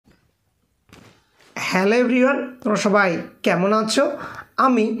Hello everyone, তোমরা সবাই কেমন আছো?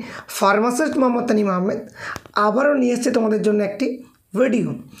 আমি ফার্মাসিস্ট MD তানিম আহমেদ আবারও নিয়ে এসেছি তোমাদের জন্য একটি ভিডিও।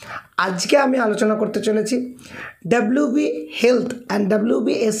 আজকে আমি আলোচনা করতে চলেছি WB health and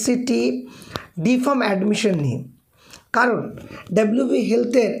WBSCTE D.Pharm admission নিয়ে। কারণ WB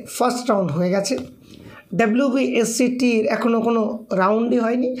হেলথের ফার্স্ট রাউন্ড হয়ে গেছে, WBSCTEর এখনও কোনো রাউন্ডই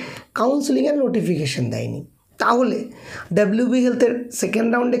হয়নি, কাউন্সিলিংয়ের নোটিফিকেশান দেয়নি। তাহলে WB হেলথের সেকেন্ড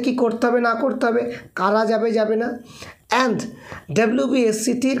রাউন্ডে কী করতে হবে না করতে হবে, কারা যাবে যাবে না, অ্যান্ড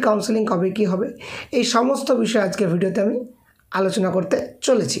WBSCTEর কাউন্সিলিং কবে কী হবে, এই সমস্ত বিষয় আজকের ভিডিওতে আমি আলোচনা করতে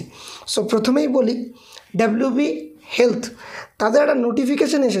চলেছি। সো প্রথমেই বলি, WB হেলথ তাদের একটা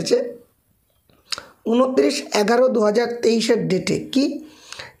নোটিফিকেশান এসেছে 29/11/2023 ডেটে, কি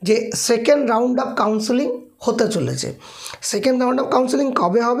যে সেকেন্ড রাউন্ড অফ কাউন্সিলিং হতে চলেছে। সেকেন্ড রাউন্ড অফ কাউন্সিলিং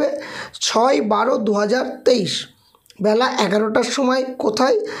কবে হবে? 6/12/2023 বেলা 11টার সময়।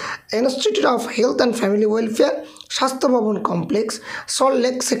 কোথায়? Institute of health and family welfare, স্বাস্থ্য ভবন কমপ্লেক্স,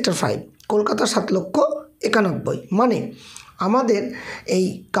 সল্টলেক সেক্টর 5, কলকাতা 7,91,000। মানে আমাদের এই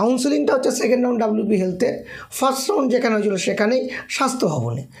কাউন্সিলিংটা হচ্ছে সেকেন্ড রাউন্ড WB হেলথের। ফার্স্ট রাউন্ড যেখানে হয়েছিল সেখানেই স্বাস্থ্য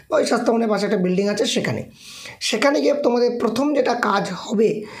ভবনে, ওই স্বাস্থ্য ভবনের পাশে একটা বিল্ডিং আছে, সেখানে গিয়ে তোমাদের প্রথম যেটা কাজ হবে,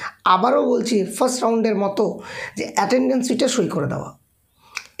 আবারও বলছি ফার্স্ট রাউন্ডের মতো, যে অ্যাটেন্ডেন্স শিটে সই করে দেওয়া।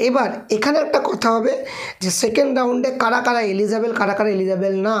 এবার এখানে একটা কথা হবে যে সেকেন্ড রাউন্ডে কারা কারা এলিজেবল, কারা কারা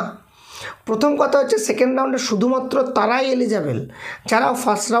এলিজেবল না। প্রথম কথা হচ্ছে, সেকেন্ড রাউন্ডে শুধুমাত্র তারাই এলিজেবল যারা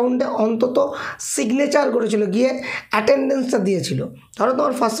ফার্স্ট রাউন্ডে অন্তত সিগনেচার করেছিল, গিয়ে অ্যাটেন্ডেন্সটা দিয়েছিল। ধরো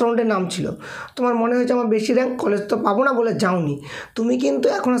তোমার ফার্স্ট রাউন্ডে নাম ছিল, তোমার মনে হয়েছে আমার বেশি র্যাঙ্ক, কলেজ তো পাবো না বলে যাওনি, তুমি কিন্তু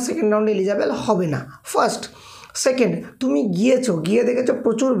এখন আর সেকেন্ড রাউন্ডে এলিজেবল হবে না। ফার্স্ট। সেকেন্ড, তুমি গিয়ে দেখেছো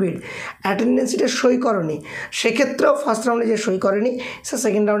প্রচুর ভিড়, অ্যাটেন্ডেন্স শিটে সই করনি, সেক্ষেত্রেও ফার্স্ট রাউন্ডে যে সই করেনি সে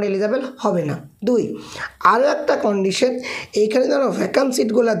সেকেন্ড রাউন্ডে এলিজেবল হবে না। 2, আরও একটা কন্ডিশন, এইখানে ধরো ভ্যাকান্ট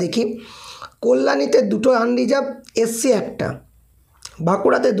সিটগুলো দেখি, কল্যাণীতে 2টো আনরিজার্ভ, SC 1টা,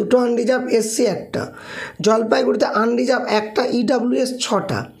 বাঁকুড়াতে 2টো আনরিজার্ভ, SC 1টা, জলপাইগুড়িতে আনরিজার্ভ 1টা, EWS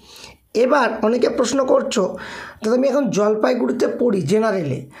 6টা। এবার অনেকে প্রশ্ন করছো, দাদা আমি এখন জলপাইগুড়িতে পড়ি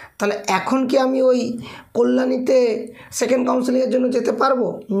জেনারেলে, তাহলে এখন কি আমি ওই কল্যাণীতে সেকেন্ড কাউন্সিলিংয়ের জন্য যেতে পারবো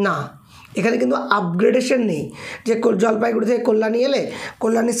না? এখানে কিন্তু আপগ্রেডেশন নেই যে জলপাইগুড়ি থেকে কল্যাণী এলে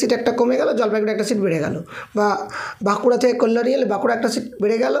কল্যাণীর সিট একটা কমে গেল, জলপাইগুড়ি একটা সিট বেড়ে গেল, বা বাঁকুড়া থেকে কল্যাণী এলে বাঁকুড়া একটা সিট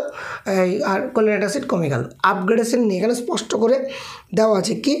বেড়ে গেল আর কল্যাণী একটা সিট কমে গেল। আপগ্রেডেশন নেই, এখানে স্পষ্ট করে দেওয়া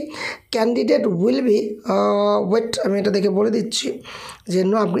আছে কি, ক্যান্ডিডেট উইল বি ওয়েট, আমি এটা দেখে বলে দিচ্ছি যে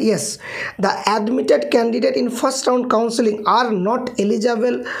no upgrade, yes, the admitted candidate in first round counselling are not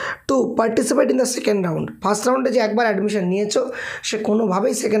eligible to participate in the second round. First রাউন্ডে যে একবার অ্যাডমিশন নিয়েছো সে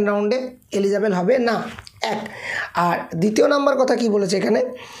কোনোভাবেই সেকেন্ড রাউন্ডে এলিজেবল হবে না। এক। আর দ্বিতীয় নাম্বার কথা কি বলেছে এখানে,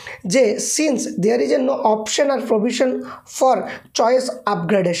 যে since there is a no option R provision for choice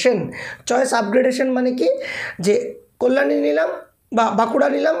upgradation. Choice upgradation মানে কি, যে কল্যাণী নিলাম বা বাঁকুড়া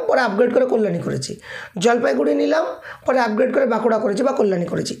নিলাম, পরে আপগ্রেড করে কল্যাণী করেছি, জলপাইগুড়ি নিলাম, পরে আপগ্রেড করে বাঁকুড়া করেছি বা কল্যাণী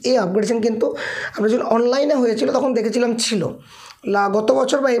করেছি। এই আপগ্রেডেশন কিন্তু আমরা যখন অনলাইনে হয়েছিল তখন দেখেছিলাম ছিল, গত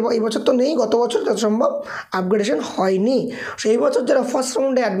বছর বা এই বছর তো নেই, গত বছর যত সম্ভব আপগ্রেডেশন হয়নি। সেই বছর যারা ফার্স্ট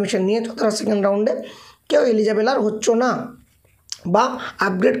রাউন্ডে অ্যাডমিশন নিয়েছো তারা সেকেন্ড রাউন্ডে কেউ এলিজেবল আর হচ্ছ না বা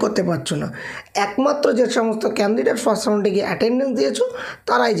আপগ্রেড করতে পারছো না। একমাত্র যে সমস্ত ক্যান্ডিডেট ফার্স্ট রাউন্ডে গিয়ে অ্যাটেন্ডেন্স দিয়েছো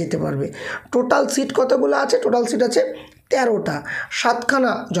তারাই যেতে পারবে। টোটাল সিট কতগুলো আছে? টোটাল সিট আছে 13টা,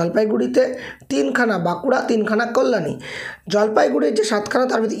 7খানা জলপাইগুড়িতে, 3খানা বাঁকুড়া, 3খানা কল্যাণী। জলপাইগুড়ির যে 7খানা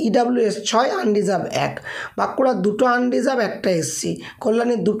তার ভিতরে EWS 6 unreserved 1, Bankura 2টো unreserved 1টা SC,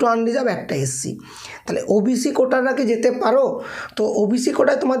 কল্যাণীর 2টো unreserved 1টা SC। তাহলে OBC কোটারা কি যেতে পারো? তো OBC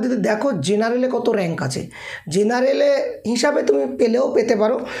কোটায় তোমার যদি দেখো জেনারেলে কত র্যাঙ্ক আছে, জেনারেলে হিসাবে তুমি পেলেও পেতে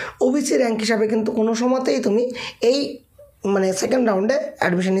পারো, OBC র্যাঙ্ক হিসাবে কিন্তু কোনো সময়তেই তুমি এই মানে সেকেন্ড রাউন্ডে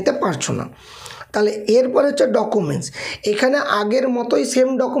অ্যাডমিশন নিতে পারছো না। তাহলে এরপর হচ্ছে ডকুমেন্টস, এখানে আগের মতোই same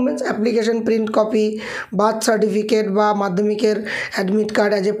documents, application print copy, birth certificate বা মাধ্যমিকের admit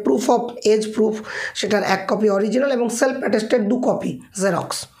card as a proof of age proof, সেটার 1 কপি অরিজিনাল এবং self attested 2 copy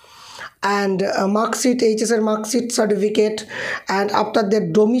xerox, and marksheet, এইচএসের marksheet certificate, and after that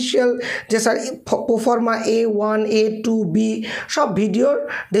domicile যে sir proforma A1 A2 B, সব ভিডিওর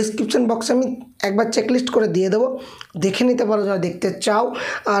description বক্সে আমি একবার চেকলিস্ট করে দিয়ে দেবো, দেখে নিতে পারো যারা দেখতে চাও।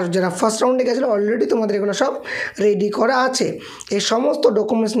 আর যারা ফার্স্ট রাউন্ডে গেছিলো অলরেডি তোমাদের এগুলো সব রেডি করা আছে। এই সমস্ত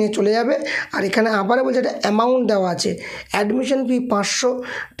ডকুমেন্টস নিয়ে চলে যাবে। আর এখানে আবারও বলছে একটা অ্যামাউন্ট দেওয়া আছে, অ্যাডমিশন ফি 500,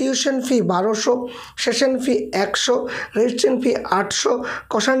 টিউশন ফি 1200, সেশন ফি 100, registration fee 800,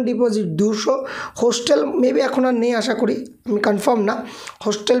 caution deposit 200, hostel maybe এখন আর নেই আশা করি, আমি কনফার্ম না,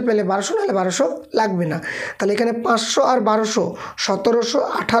 হোস্টেল পেলে 1200, নাহলে 1200 লাগবে না। তাহলে এখানে 500 আর 1200 1700,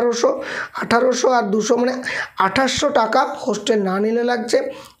 1800 আর 200 মানে 2800 টাকা হোস্টেল না নিলে লাগছে।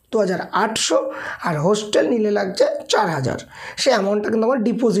 2800 আর হোস্টেল নিলে লাগছে 4000। সেই অ্যামাউন্টটা কিন্তু আমার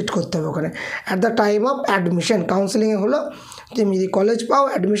ডিপোজিট করতে হবে ওখানে at the time of admission. কাউন্সেলিংয়ে হলো তুমি যদি কলেজ পাও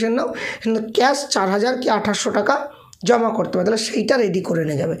অ্যাডমিশন নাও কিন্তু ক্যাশ 4000 কি 2800 টাকা জমা করতে হবে, তাহলে সেইটা রেডি করে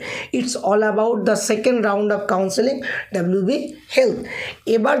নিয়ে যাবে। It's all about the second round of counselling WB health.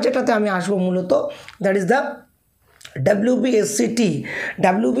 এবার যেটাতে আমি আসবো মূলত দ্যাট ইজ দ্য WBSCTE।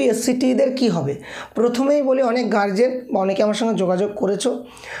 WBSCTEদের কী হবে প্রথমেই বলি, অনেক গার্জেন বা অনেকে আমার সঙ্গে যোগাযোগ করেছো,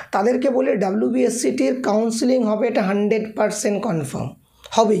 তাদেরকে বলি WBSCTEর কাউন্সেলিং হবে, এটা 100% কনফার্ম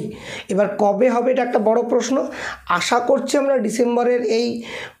হবেই। এবার কবে হবে এটা একটা বড় প্রশ্ন। আশা করছি আমরা ডিসেম্বরের এই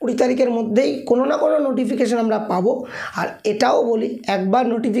 20 তারিখের মধ্যেই কোনো না কোনো নোটিফিকেশান আমরা পাবো। আর এটাও বলি, একবার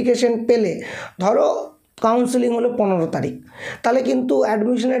নোটিফিকেশান পেলে ধরো কাউন্সেলিং হলো 15 তারিখ, তাহলে কিন্তু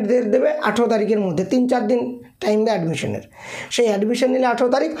অ্যাডমিশনের ডেট দেবে 18 তারিখের মধ্যে, 3-4 দিন টাইম দেয় অ্যাডমিশনের। সেই অ্যাডমিশন নিলে 18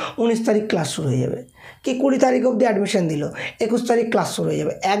 তারিখ, 19 তারিখ ক্লাস শুরু হয়ে যাবে, কি 20 তারিখ অবধি অ্যাডমিশন দিল, 21 তারিখ ক্লাস শুরু হয়ে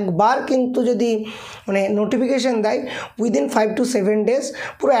যাবে। একবার কিন্তু যদি মানে নোটিফিকেশান দেয় উইদিন 5 to 7 days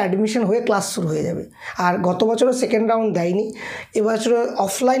পুরো অ্যাডমিশন হয়ে ক্লাস শুরু হয়ে যাবে। আর গত বছরও সেকেন্ড রাউন্ড দেয়নি, এবছর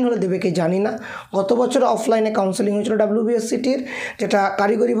অফলাইন হলে দেবে কি জানি না। গত বছর অফলাইনে কাউন্সেলিং হয়েছিল WBSCTEর, যেটা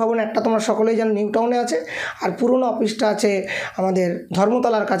কারিগরি ভবন একটা তোমরা সকলেই জানো নিউ টাউনে আছে, আর পুরনো অফিসটা আছে আমাদের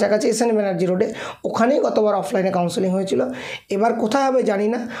ধর্মতলার কাছাকাছি SN ব্যানার্জি রোডে, ওখানেই গতবার অফলাইনে কাউন্সেলিং হয়েছিল। এবার কোথায় হবে জানি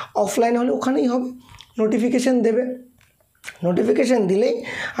না, অফলাইন হলে ওখানেই হবে। নোটিফিকেশান দেবে, নোটিফিকেশান দিলেই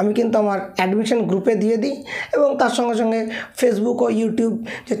আমি কিন্তু আমার অ্যাডমিশন গ্রুপে দিয়ে দিই, এবং তার সঙ্গে সঙ্গে ফেসবুক ও ইউটিউব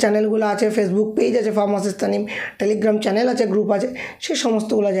যে চ্যানেলগুলো আছে, ফেসবুক পেজ আছে ফার্মাসিস্ট তানিম, টেলিগ্রাম চ্যানেল আছে, গ্রুপ আছে, সেই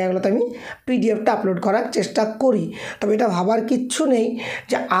সমস্তগুলো জায়গাগুলোতে আমি পিডিএফটা আপলোড করার চেষ্টা করি। তবে এটা ভাবার কিচ্ছু নেই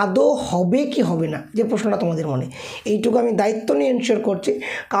যে আদৌ হবে কি হবে না, যে প্রশ্নটা তোমাদের মনে, এইটুকু আমি দায়িত্ব নিয়ে এনশিওর করছি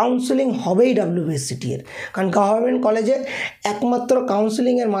কাউন্সেলিং হবেই WBSCTEর। কারণ গভর্নমেন্ট কলেজে একমাত্র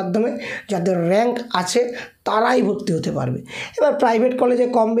কাউন্সেলিংয়ের মাধ্যমে যাদের র্যাঙ্ক আছে তারাই ভর্তি হতে পারবে। এবার প্রাইভেট কলেজে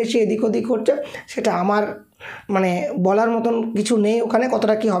কম বেশি এদিক ওদিক হচ্ছে, সেটা আমার মানে বলার মতন কিছু নেই ওখানে,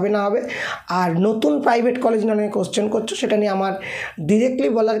 কতটা কি হবে না হবে। আর নতুন প্রাইভেট কলেজ নিয়ে অনেক কোশ্চেন করছো, সেটা নিয়ে আমার ডিরেক্টলি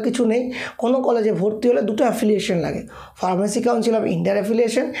বলার কিছু নেই। কোনো কলেজে ভর্তি হলে দুটো অ্যাফিলিয়েশন লাগে, ফার্মেসি কাউন্সিল অফ ইন্ডিয়ার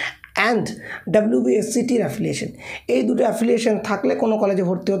অ্যাফিলিয়েশন অ্যান্ড WBSCTEর অ্যাফিলিয়েশন। এই দুটো অ্যাফিলিয়েশন থাকলে কোনো কলেজে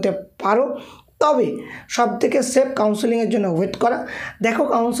ভর্তি হতে পারো। তবে সব থেকে সেফ কাউন্সেলিংয়ের জন্য ওয়েট করা। দেখো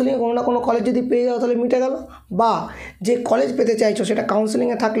কাউন্সেলিংয়ে কোনো না কোনো কলেজ যদি পেয়ে যাও তাহলে মিটে গেল, বা যে কলেজ পেতে চাইছো সেটা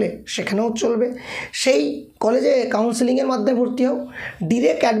কাউন্সেলিংয়ে থাকলে সেখানেও চলবে, সেই কলেজে কাউন্সেলিংয়ের মাধ্যমে ভর্তি হও।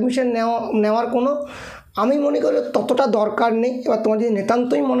 ডিরেক্ট অ্যাডমিশন নেওয়ার কোনো আমি মনে করি ততটা দরকার নেই। এবার তোমার যদি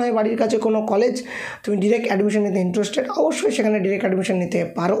নিতান্তই মনে হয় বাড়ির কাছে কোনো কলেজ তুমি ডিরেক্ট অ্যাডমিশন নিতে ইন্টারেস্টেড, অবশ্যই সেখানে ডিরেক্ট অ্যাডমিশন নিতে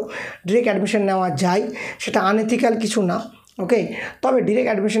পারো, ডিরেক্ট অ্যাডমিশন নেওয়া যায়, সেটা আনএথিক্যাল কিছু না। ওকে, তবে ডিরেক্ট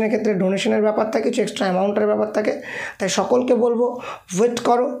অ্যাডমিশনের ক্ষেত্রে ডোনেশনের ব্যাপার থাকে, কিছু এক্সট্রা অ্যামাউন্টের ব্যাপার থাকে। তাই সকলকে বলবো ওয়েট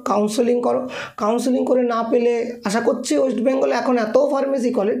করো, কাউন্সেলিং করো। কাউন্সেলিং করে না পেলে আশা করছি ওয়েস্ট বেঙ্গলে এখন এত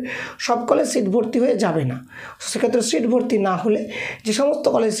ফার্মেসি কলেজ, সব কলেজ সিট ভর্তি হয়ে যাবে না। সেক্ষেত্রে সিট ভর্তি না হলে যে সমস্ত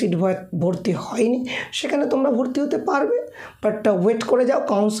কলেজ সিট ভর্তি হয়নি সেখানে তোমরা ভর্তি হতে পারবে। বাট ওয়েট করে যাও,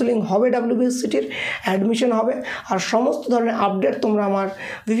 কাউন্সেলিং হবে WBSCTEর, অ্যাডমিশন হবে। আর সমস্ত ধরনের আপডেট তোমরা আমার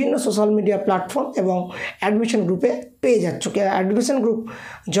বিভিন্ন সোশ্যাল মিডিয়া প্ল্যাটফর্ম এবং অ্যাডমিশন গ্রুপে পেয়ে যাচ্ছ। অ্যাডমিশন গ্রুপ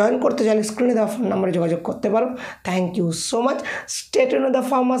জয়েন করতে চাইলে স্ক্রিনে দেওয়া ফোন নাম্বারে যোগাযোগ করতে পারো। Thank you so much. Stay tuned with the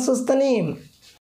pharmacist Tanim.